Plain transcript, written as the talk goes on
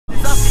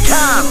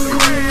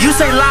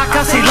say lock,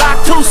 I say lock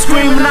too.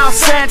 Screaming out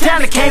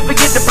Santana, can't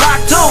forget the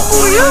block too.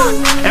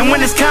 And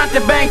when it's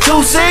Compton, bang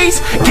 2 C's,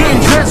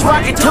 getting dressed,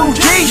 rocking 2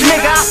 G's,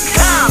 nigga.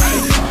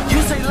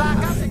 You say lock,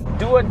 I say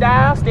do or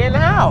die, stay in the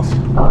house.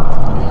 You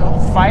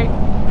know, fight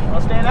or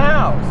stay in the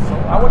house. So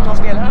I wasn't gonna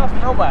stay in the house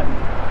with nobody.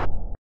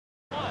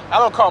 I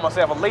don't call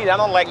myself a leader. I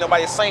don't like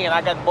nobody saying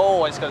I got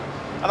boys, because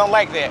I don't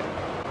like that.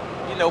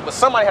 You know, but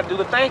somebody have to do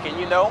the thinking,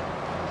 you know.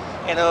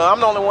 And I'm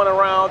the only one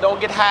around,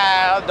 don't get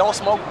high, don't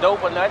smoke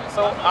dope or nothing,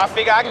 so I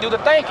figure I can do the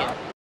thinking.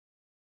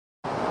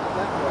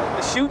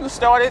 The shooting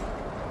started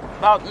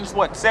about,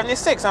 what,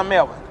 76 on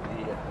Melbourne?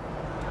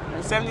 Yeah.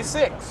 In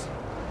 76.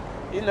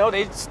 You know,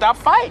 they stopped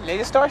fighting, they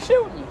just started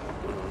shooting.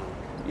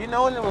 You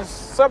know, and it was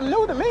something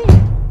new to me.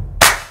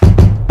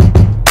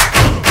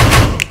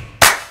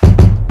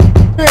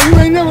 Man, you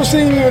ain't never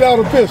seen me without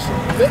a pistol.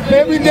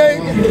 Every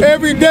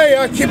day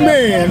I keep,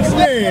 man,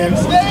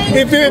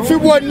 if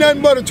it wasn't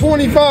nothing but a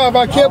 25,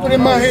 I kept it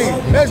in my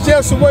hand. That's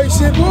just the way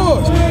shit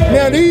was.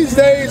 Now these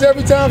days,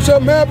 every time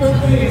something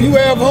happens, you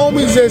have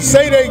homies that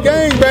say they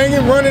gang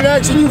banging, running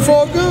asking you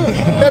for a gun.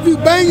 If you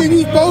banging,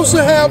 you supposed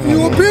to have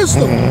you a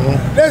pistol.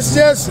 That's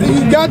just,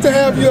 you got to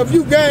have if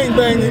you gang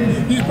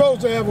banging, you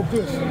supposed to have a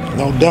pistol.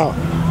 No doubt.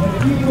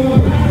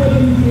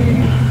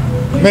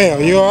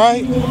 Mel, you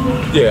alright?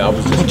 Yeah, I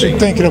was just What you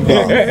thinking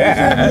about?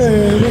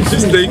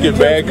 just thinking,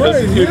 man,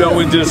 because, you know,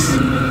 it's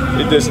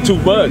just too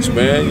much,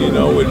 man. You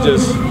know,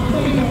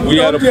 we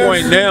at a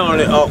point now,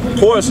 and of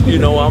course, you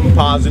know, I'm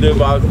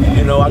positive. I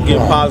get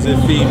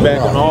positive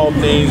feedback on all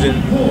things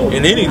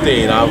and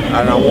anything.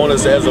 And I want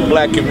us as a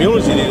black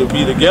community to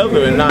be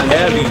together and not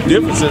have these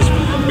differences,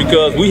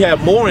 because we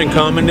have more in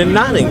common than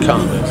not in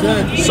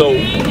common. So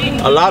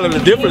a lot of the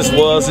difference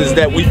is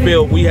that we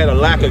feel we had a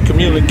lack of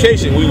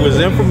communication. We was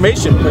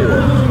information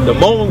poor. The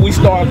moment we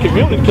started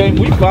communicating,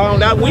 we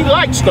found out we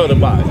liked Stutter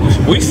Body.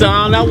 We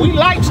found out we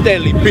liked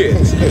Stanley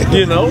Pitts.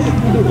 You know,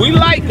 we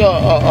like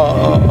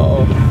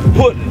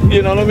Puddin',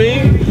 you know what I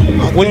mean?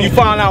 When you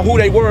find out who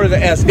they were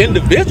as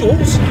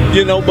individuals,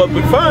 you know, but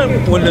before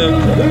when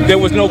there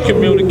was no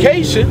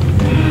communication,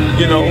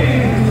 you know.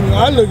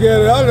 I look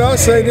at it, I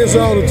say this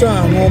all the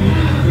time,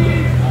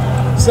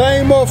 homie.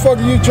 Same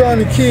motherfucker you trying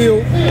to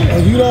kill or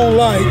you don't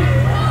like,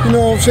 you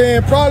know what I'm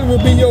saying, probably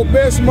would be your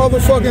best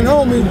motherfucking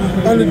homie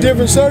under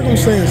different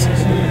circumstances.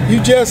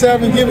 You just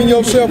haven't given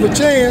yourself a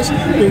chance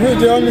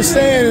to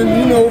understand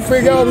and, you know,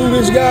 figure out who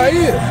this guy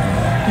is.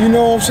 You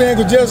know what I'm saying?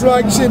 Because just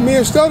like shit, me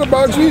and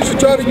Stutterbox, we used to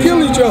try to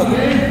kill each other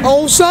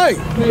on sight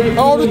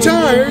all the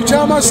time. Every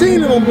time I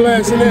seen him, I'm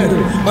blasting at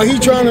him. Or he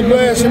trying to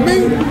blast at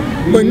me.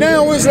 But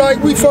now it's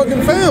like we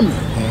fucking family.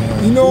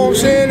 You know what I'm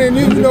saying? And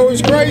you know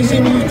it's crazy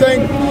when you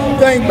think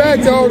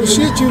back to all the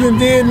shit you done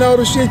did and all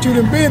the shit you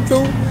done been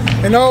through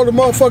and all the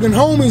motherfucking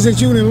homies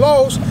that you done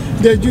lost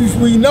that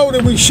we know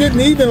that we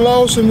shouldn't even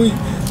lost and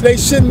they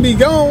shouldn't be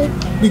gone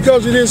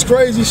because of this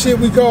crazy shit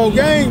we call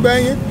gang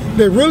banging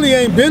that really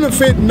ain't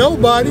benefiting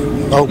nobody.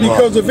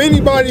 Because if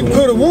anybody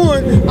could have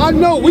won, I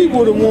know we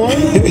would have won.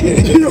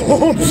 You know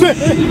what I'm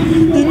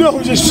saying? You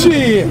know, just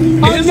shit.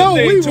 I know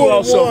we would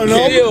have won.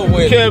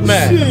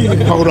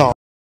 Hold on.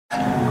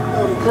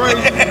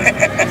 Crazy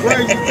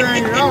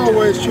thing that I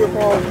always trip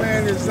off,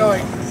 man, is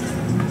like,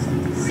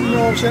 you know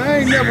what I'm saying, I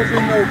ain't never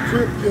been no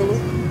Crip killer,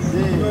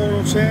 you know what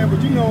I'm saying,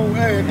 but you know,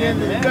 hey, at the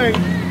end of the day,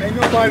 ain't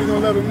nobody gonna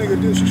let a nigga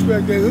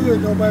disrespect their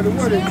hood no matter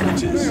what they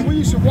do. Man, we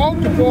used to walk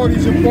the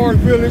parties in Park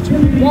Village,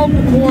 walk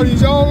the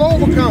parties all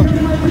over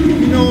Compton,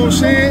 you know what I'm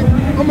saying?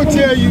 I'm gonna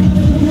tell you,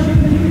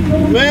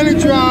 Atlantic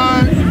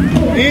Drive,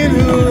 in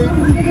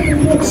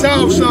Hood,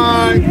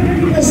 Southside,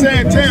 and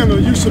Santana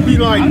used to be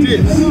like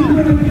this.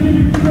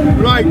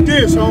 Like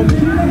this, homie.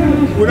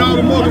 Without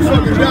a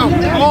motherfucking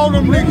doubt. All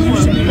them niggas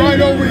used to be right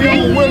over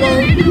here on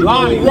Willow,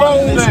 on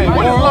Rose,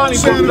 or on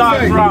Santa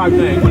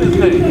Fe. What is his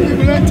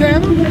name?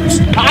 Santana?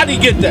 How'd he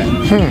get that?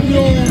 You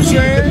know what I'm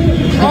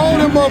saying? All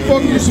them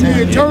motherfuckers used to be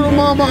at Turtle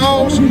Mama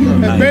house,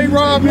 at Bay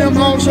Rob them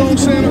house on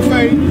Santa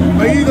Fe,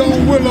 or either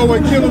on Willow or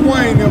Killer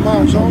Wayne them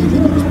house, homie.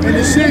 And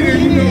the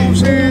city, you know what I'm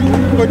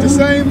saying? But the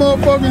same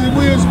motherfuckers that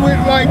we was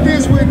with like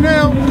this with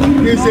now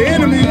is the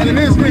enemy, and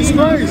it's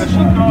crazy.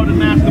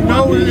 You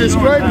know, it's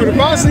great, but if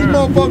I see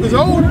motherfuckers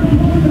older,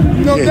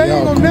 you know, they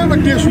ain't gonna never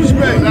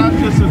disrespect. You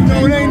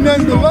know, it ain't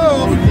nothing to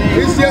love.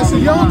 It's just the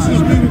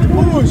youngsters be with the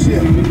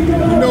bullshit.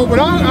 You know, but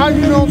I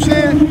you know what I'm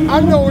saying? I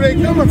know where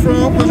they coming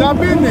from because I've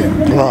been there.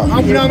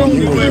 I'm not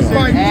only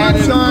fighting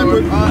Crip side,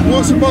 but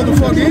once a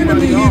motherfucking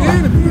enemy, he the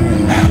enemy.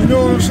 You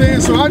know what I'm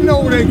saying? So I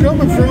know where they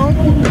coming from.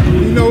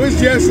 You know, it's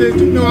just that,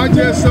 you know, I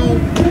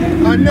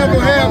never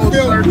have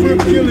felt Crip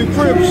killing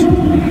Crips.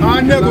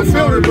 I never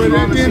felt it, but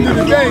at the end of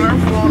the day, a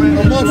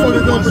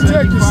motherfucker gonna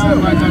protect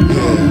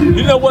yourself.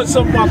 You know what?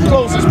 Some of my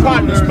closest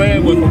partners,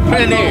 man, was from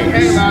Pan Am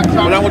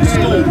when I went to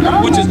school,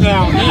 which is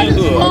now in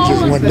Hood. I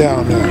just went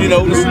down there. You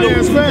know, the school,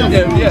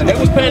 yeah, they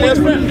was Pan Am's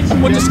friends.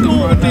 Went to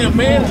school with them,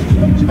 man.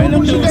 Man,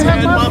 them dudes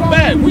had my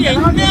back. We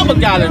ain't never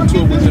got into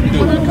it with them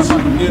dudes,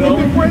 you know.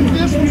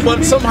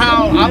 But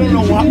somehow, I don't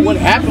know what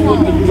happened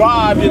with the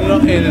drive in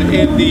the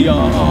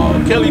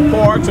Kelly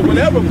Parks or whatever.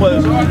 whatever, but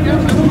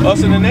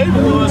us in the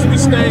neighborhoods, we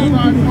stay,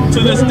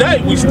 to this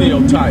day, we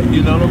still tight,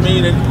 you know what I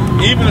mean?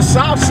 And even the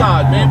South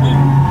Side, man,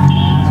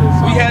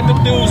 we had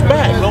them dudes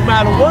back, no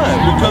matter what,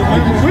 because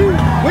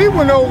we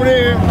went over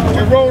there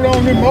and rolled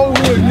on them old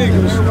hood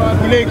niggas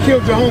when they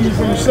killed the homies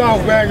from the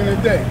South back in the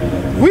day.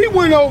 We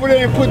went over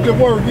there and put the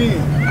work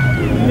in.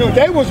 You know,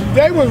 they was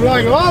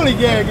like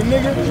lollygagging,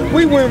 nigga.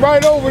 We went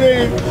right over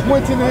there and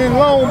went to the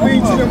Long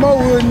Beach to them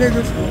old hood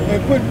niggas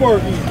and put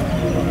work in.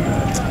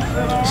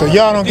 So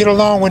y'all don't get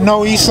along with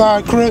no East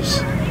Side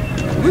Crips?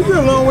 We get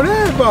along with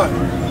everybody.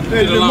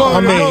 The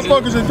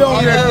motherfuckers that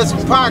don't get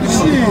some pocket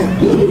shit.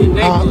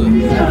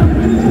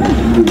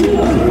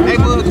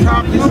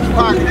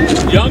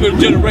 Younger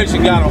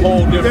generation got a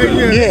whole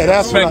different. Yeah,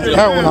 that's what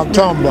I'm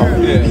talking about.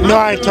 Yeah. You know,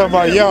 I ain't talking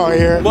about y'all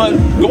here. But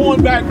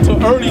going back to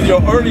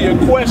your earlier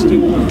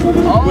question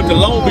with the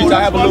Long Beach,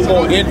 I have a little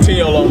more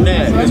intel on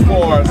that as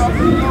far as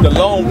the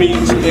Long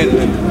Beach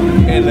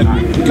and the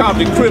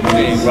Compton Crip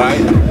thing,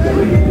 right?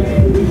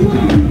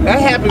 That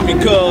happened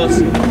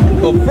because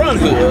of Front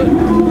Hood.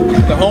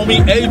 The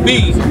homie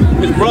AB,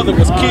 his brother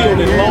was killed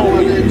in Long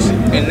Beach,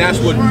 and that's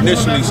what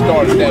initially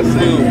started that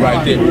feud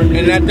right there.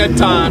 And at that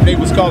time, they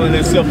was calling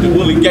themselves the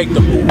Willie Gator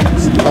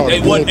Boys. They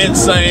wasn't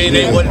insane.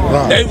 They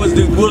was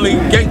the Willie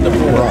Gator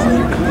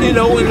Boys. You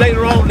know, and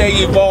later on they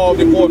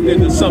evolved and morphed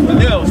into something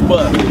else.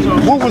 But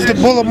what was the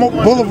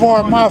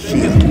Boulevard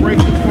Mafia?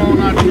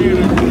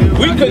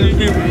 We couldn't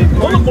be.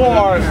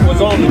 Boulevard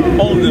was on the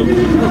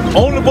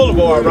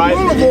boulevard, right?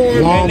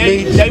 Long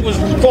Beach. They was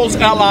close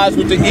allies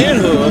with the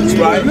N-Hoods,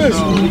 right?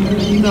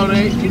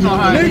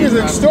 Niggas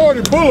that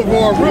started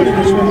Boulevard really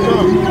was from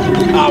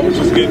Compton. I was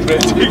just getting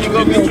ready.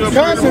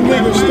 Compton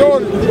niggas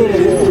started the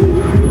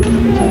Boulevard. You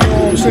know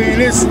what I'm saying?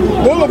 This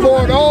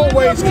Boulevard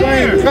always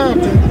claimed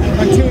Compton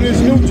until this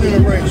new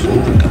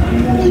generation.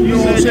 You know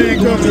what I'm saying?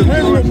 Because the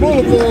original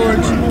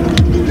Boulevards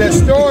that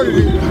started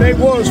it, they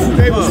was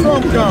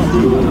from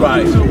Compton.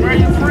 Right. So where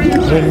you from? I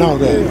didn't know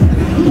that.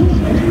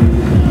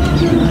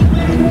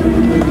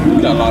 You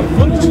got a lot of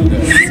footage in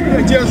there.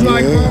 Yeah, just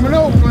like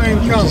Palmetto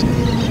claimed Compton.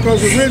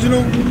 Because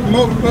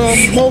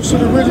most of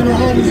the original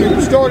homies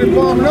that started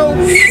Palmetto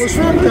was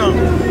from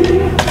Compton.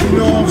 You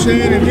know what I'm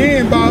saying? And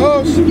then by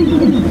us, the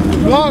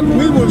block,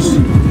 we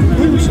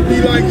used to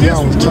be like this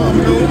with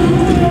Palmetto. You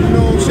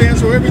know what I'm saying?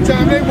 So every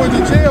time they went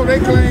to jail, they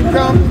claimed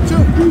Compton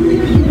too.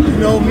 You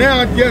know, now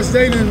I guess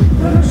they done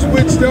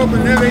switched up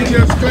and now they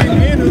just claim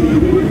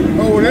N-Hood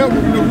or whatever.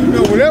 You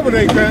know, whatever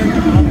they claim.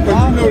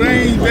 But you know,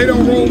 they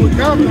don't roll with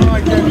Compton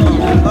like that.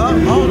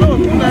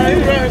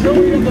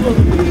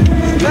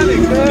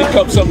 Here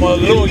comes some of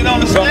the little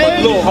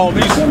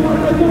homies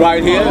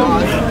right here.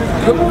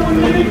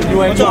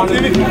 You ain't trying to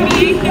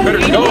better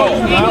go.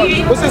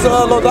 What's this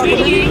little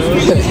documentary?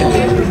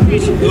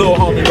 Little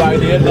homie right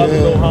here, another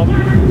little homie.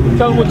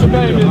 Tell them what your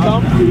name is,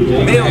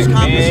 homie. Mel's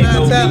Compton,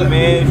 Santana.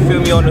 Man, you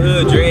feel me on the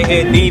hood,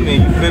 Dreadhead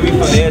Demon. You feel me from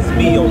the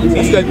SB on the team.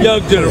 It's that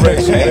young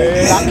generation,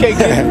 man. I can't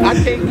get it.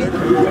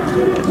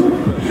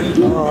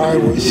 All right,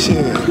 well,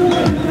 shit.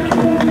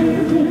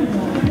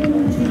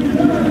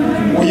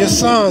 Where your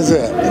son's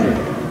at?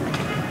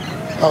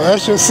 Oh,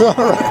 that's your son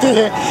right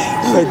there.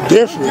 You look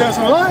different. That's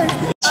right.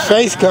 His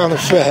face kind of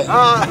fat.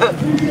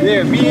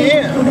 Yeah, me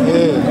and him.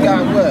 Yeah. You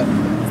got what?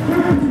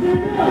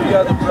 You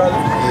got the brother.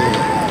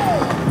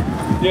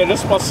 Yeah,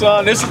 this is my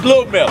son. This is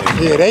Lil Melle.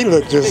 Yeah, they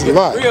look just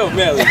alike. Real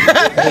Melle.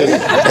 This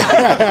is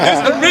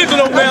the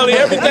original Melle.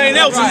 Everything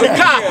else is a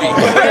copy.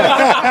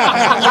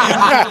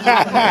 I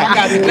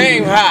got the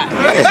name hot.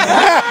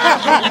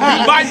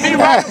 You might be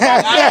right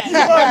about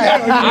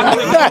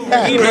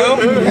that. You know?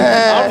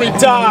 I'm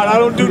retired. I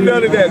don't do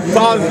none of that.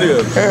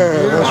 Positive.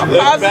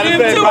 Matter of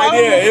fact,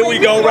 right here we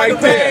go right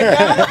there.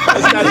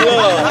 That's that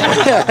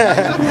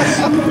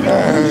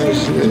love.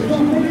 Shit.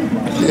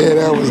 Yeah,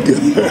 that was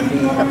good.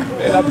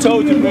 And I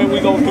told you, man, we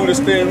gonna do this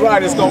thing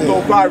right. It's gonna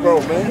go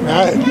viral, man.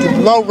 The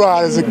low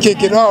riders will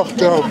kick it off,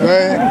 though,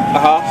 man.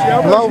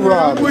 Low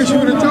riders. I wish you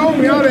would have told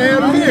me I'd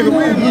have had a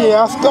nigga.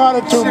 Yeah, I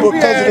started to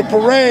because of the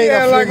parade. We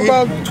had like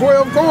about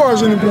 12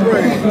 cars in the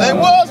parade. They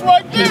was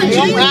right there, G.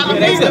 They right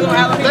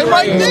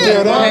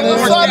there.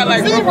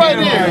 Right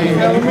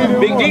there.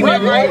 Big D,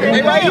 right?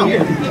 They right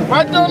here.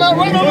 Right there on that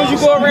right there. You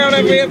go around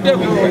that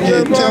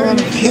VFW. Tell them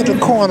to hit the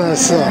corner or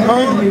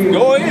something.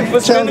 Go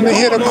ahead. Tell them to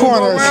hit the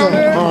corner or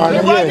something. All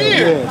right,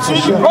 yeah, for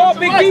sure. Oh,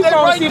 Big D,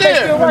 right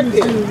there. Right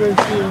there.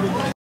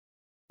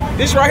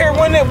 This right here,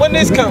 when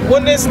this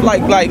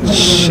like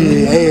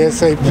shit,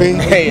 ASAP.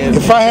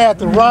 If I had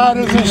the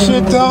riders and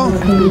shit though,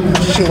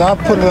 shit, I'll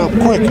put it up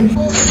quicker.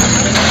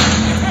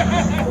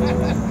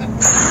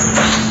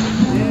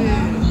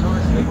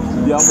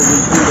 Yeah, I'm gonna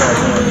redo that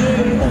on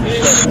the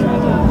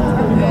second.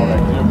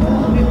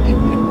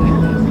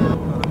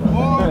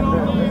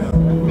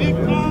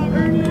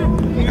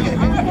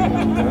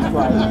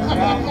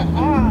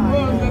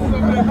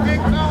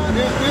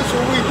 This is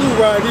what we do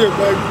right here,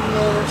 baby. You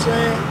know what I'm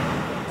saying?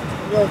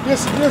 You know, this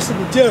is the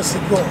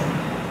majestic car. You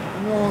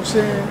know what I'm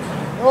saying?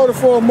 In order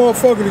for a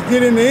motherfucker to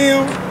get in the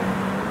M,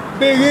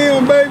 big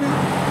M, baby, you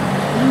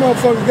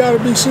motherfuckers gotta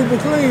be super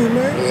clean,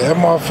 man. Yeah, that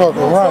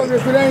motherfucker right.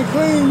 If it ain't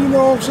clean, you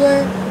know what I'm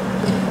saying?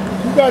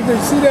 You got to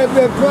see that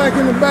plaque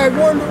in the back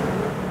window.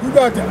 You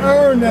got to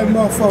earn that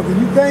motherfucker.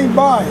 You can't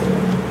buy it. You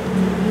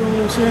know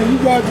what I'm saying? You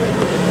got to.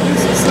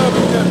 This is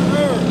something that's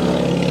earned.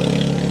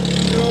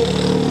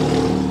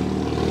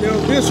 You know,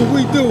 this is what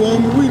we do,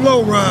 homie. We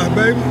low ride,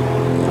 baby.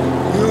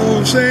 You know what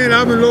I'm saying?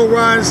 I've been low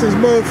riding since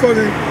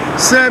motherfucking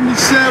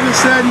 77,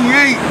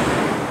 78,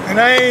 and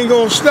I ain't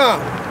gonna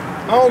stop.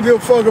 I don't give a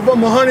fuck if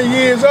I'm 100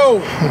 years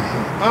old.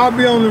 I'll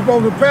be on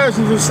the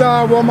passenger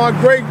side while my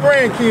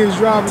great-grandkids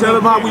driving. Tell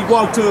them how we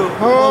walked to,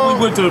 when we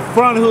went to the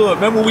front hood.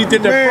 Remember when we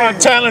did that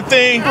front talent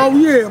thing? Oh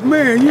yeah,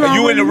 man.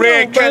 You in the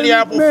red Kelly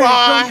Apple 5?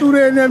 Come through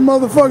there in that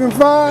motherfucking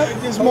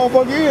 5. This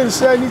motherfucker here is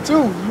 72. You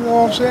know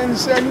what I'm saying?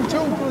 It's 72,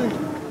 please.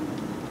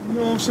 You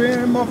know what I'm saying?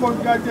 That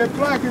motherfucker got that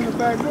plaque in the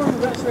back window.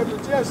 That's that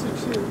majestic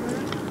shit, man. You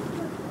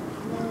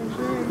know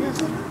what I'm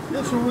saying?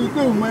 This is what we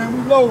do, man. We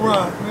low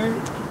ride, man.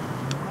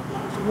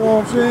 You know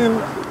what I'm saying?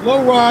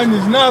 Low riding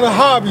is not a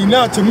hobby,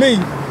 not to me.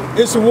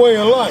 It's a way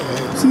of life.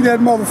 See that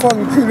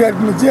motherfucking, that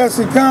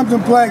majestic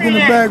Compton plaque in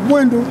the back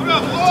window? You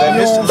know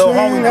That's a little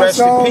homie rest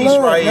in peace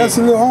right here. That's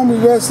a little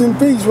homie rest in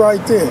peace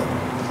right there.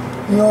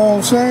 You know what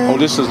I'm saying? Oh,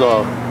 this is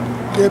that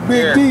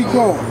big D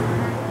car.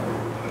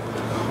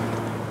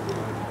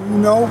 You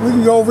know, we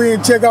can go over here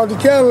and check out the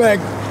Cadillac.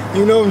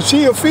 You know, and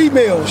she a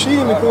female. She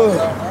in the club.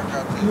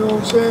 You know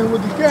what I'm saying?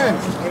 With the cat.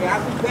 Hey,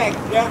 I'll be back,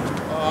 yeah?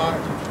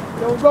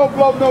 Don't go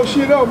blow no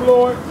shit up,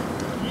 Lord.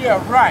 Yeah,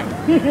 right.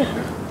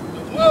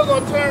 We're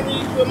gonna turn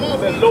these to more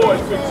than Lord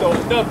fix on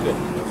nothing.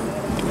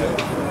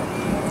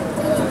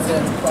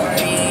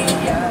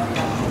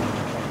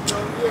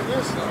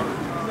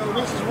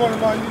 This is one of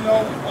my,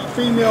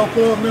 female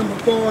club member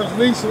cars,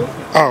 Lisa.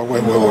 Oh,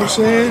 wait. You know what I'm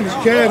saying? It's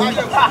Caddy.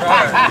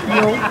 You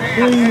know,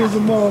 clean as a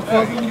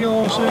motherfucker, you know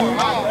what I'm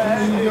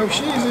saying? And,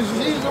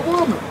 she's a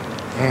woman.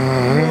 You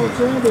know what I'm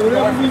saying? But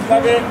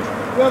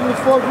whatever the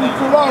fuck we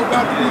pull out,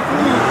 got to be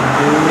clean.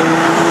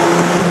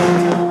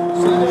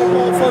 See that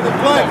motherfucking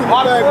black in the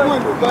back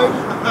window, baby.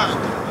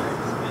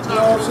 You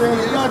know what I'm saying?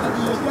 It's got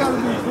to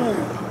be clean.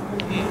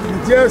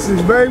 Majestic,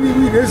 baby.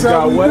 This is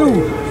how we do.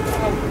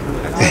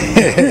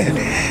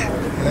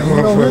 You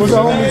know, this is the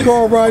only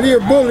car right here,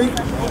 Bully.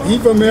 He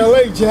from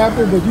LA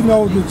chapter, but you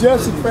know, the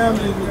Majestic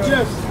family is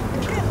Majestic.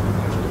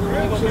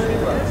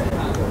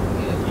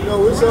 You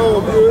know, it's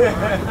all good. At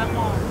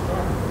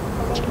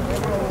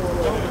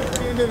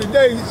the end of the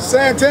day,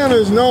 Santana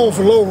is known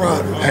for low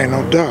riders. Ain't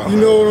no doubt. You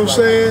know what I'm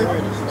saying?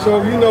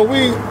 So,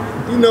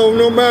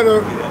 no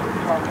matter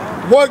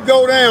what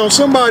go down,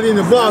 somebody in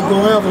the block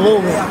gonna have a low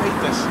rider.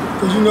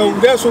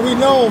 Because, that's what we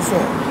known for.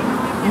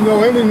 And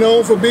we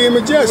known for being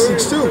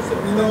Majestics too.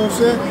 You know what I'm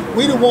saying?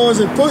 We the ones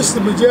that pushed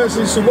the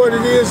Majestics to what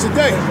it is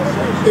today.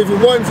 If it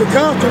wasn't for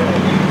Compton,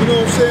 you know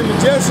what I'm saying,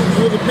 Majestics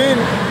would have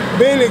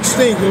been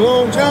extinct a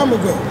long time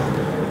ago.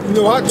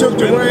 I took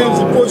the reins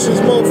and pushed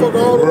this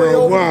motherfucker all the way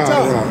over the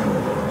top.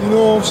 You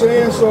know what I'm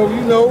saying? So,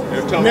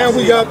 now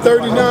we got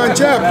 39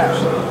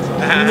 chapters.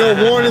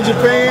 One in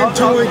Japan,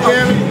 2 in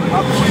Canada,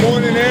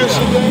 1 in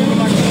Amsterdam.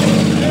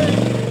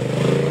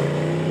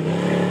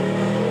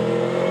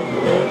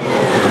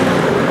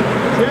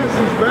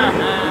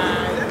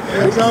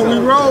 That's how we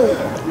roll.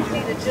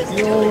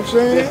 You know what I'm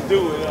saying? Let's do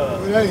it.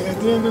 But hey, at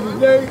the end of the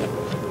day,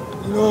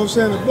 you know what I'm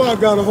saying? The block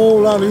got a whole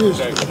lot of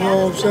history. You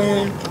know what I'm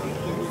saying?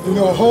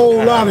 A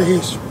whole lot of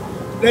history.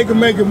 They can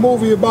make a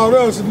movie about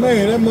us, and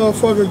man, that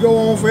motherfucker go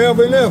on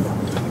forever and ever.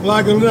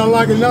 Like a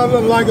lot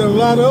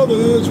of other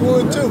hoods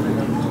would too.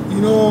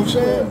 You know what I'm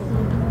saying?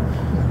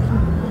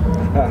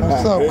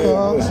 What's up,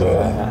 cuz?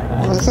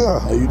 What's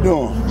up? How you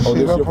doing? Oh,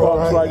 this your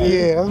pops right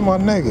here? Yeah, that's my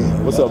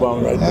nigga. What's up,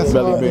 I'm right there? That's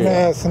my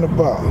ass in the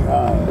bar. All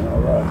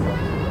right.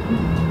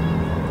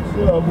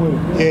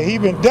 Yeah, he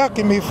been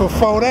ducking me for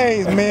 4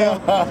 days, man.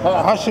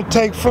 I should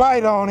take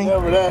flight on him.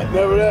 Never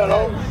that,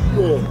 oh.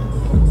 Yeah.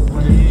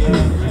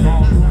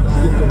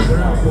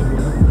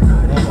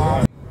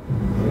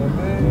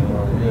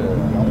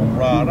 I'm gonna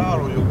ride out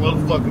on your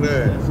motherfucking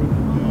ass.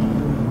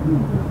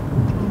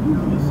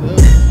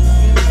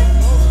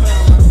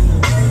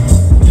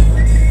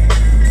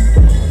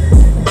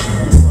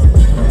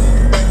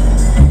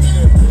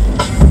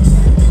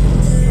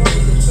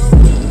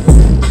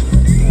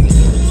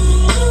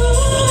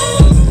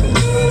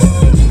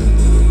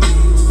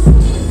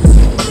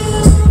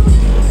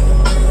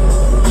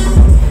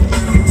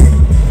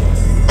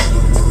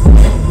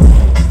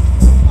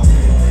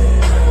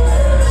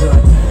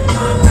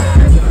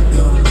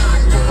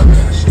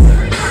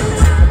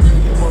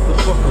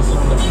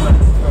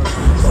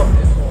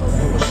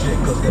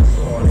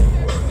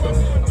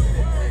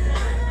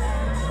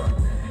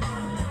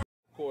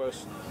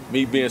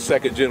 Me being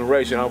second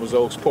generation, I was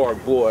Oaks Park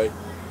boy,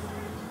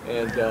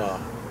 and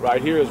right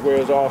here is where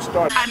it all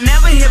started. I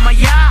never hit my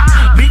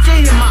yard, bitch,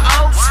 I hit my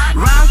Oaks.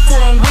 Round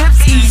for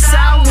whips, east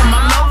side with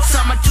my locs.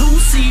 I'm a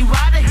 2C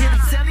rider, hit a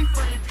selling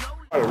for the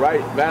dough.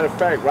 Right, matter of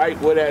fact, right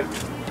where that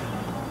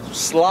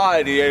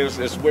slide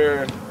is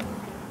where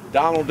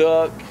Donald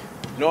Duck,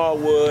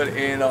 Norwood,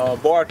 and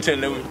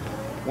Bartender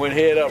Went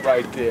head up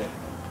right there.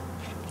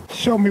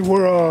 Show me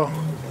where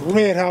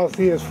Red House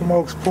is from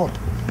Oaks Park.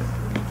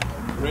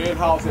 Red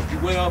House, if you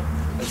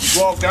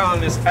walk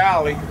down this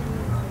alley,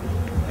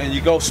 and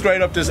you go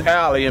straight up this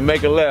alley and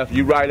make a left,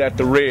 you right at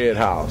the Red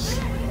House.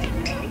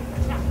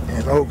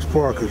 And Oaks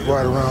Park is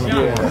right around the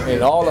corner.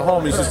 And all the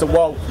homies used to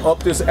walk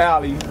up this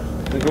alley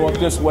and go up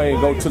this way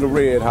and go to the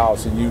Red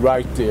House, and you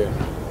right there.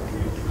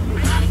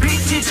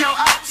 Bitch hit your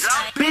ops,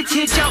 bitch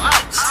hit your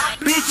ops,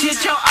 bitch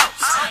hit your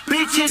ops,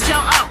 bitch hit your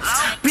ops,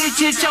 bitch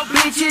hit your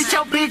bitch hit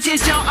your bitch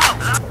hit your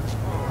ops.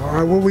 All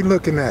right, what we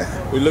looking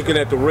at? We're looking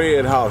at the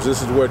Red House.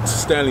 This is where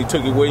Stanley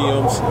Tookie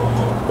Williams,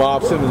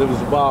 Bob Simmons. It was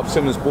the Bob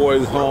Simmons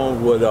boys'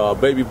 home with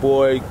Baby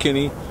Boy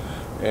Kenny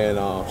and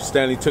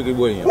Stanley Tookie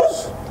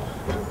Williams.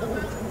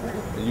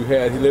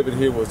 And he living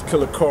here was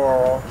Killer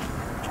Carl.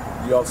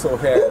 You also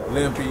had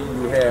Limpy.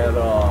 You had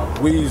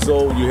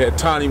Weasel. You had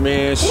Tiny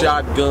Man,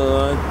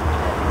 Shotgun,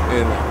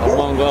 and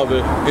among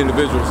other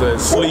individuals that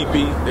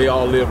Sleepy. They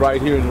all live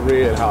right here in the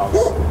Red House.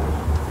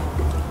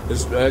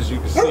 As you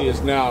can see,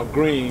 it's now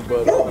green,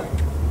 but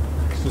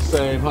it's the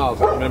same house.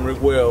 I remember it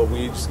well.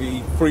 We used to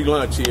eat free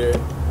lunch here,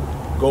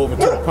 go over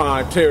to the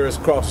Pine Terrace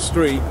across the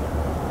street.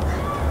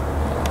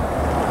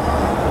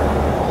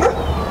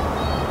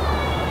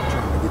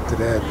 Trying to get to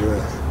the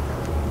address.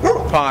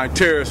 Pine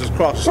Terrace is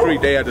across the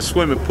street. They had the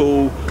swimming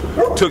pool.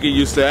 Tookie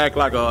used to act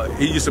like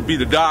he used to be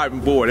the diving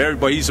board.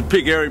 He used to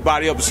pick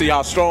everybody up to see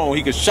how strong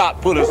he could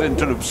shot put us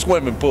into the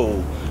swimming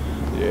pool.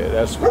 Yeah,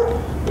 that's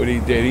what he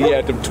did. He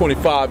had them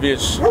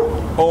 25-inch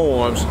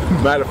arms.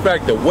 Matter of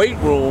fact, the weight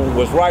room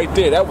was right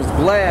there. That was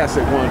glass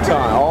at one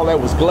time. All that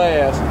was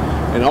glass,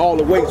 and all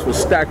the weights were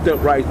stacked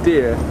up right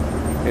there.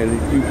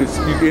 And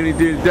any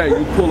day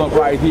you pull up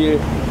right here,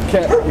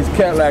 his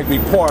Cadillac be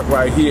parked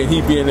right here, and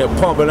he be in there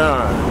pumping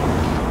iron.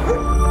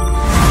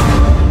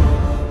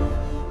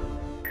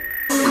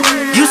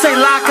 You say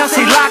lock, I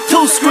say lock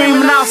too.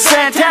 Screaming out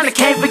Santana,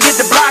 can't forget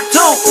the block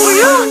too.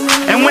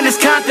 And when it's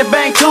Compton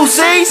bang 2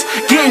 C's,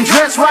 getting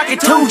dressed rocking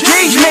 2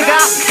 G's, nigga,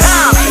 I'm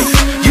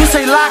Compton. You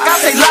say lock, I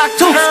say lock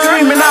too.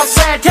 Screaming out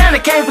Santana,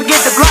 can't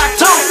forget the block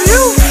too.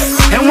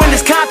 And when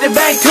it's Compton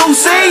bang 2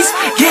 C's,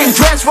 getting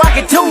dressed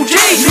rocking 2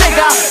 G's,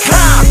 nigga, I'm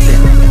Compton.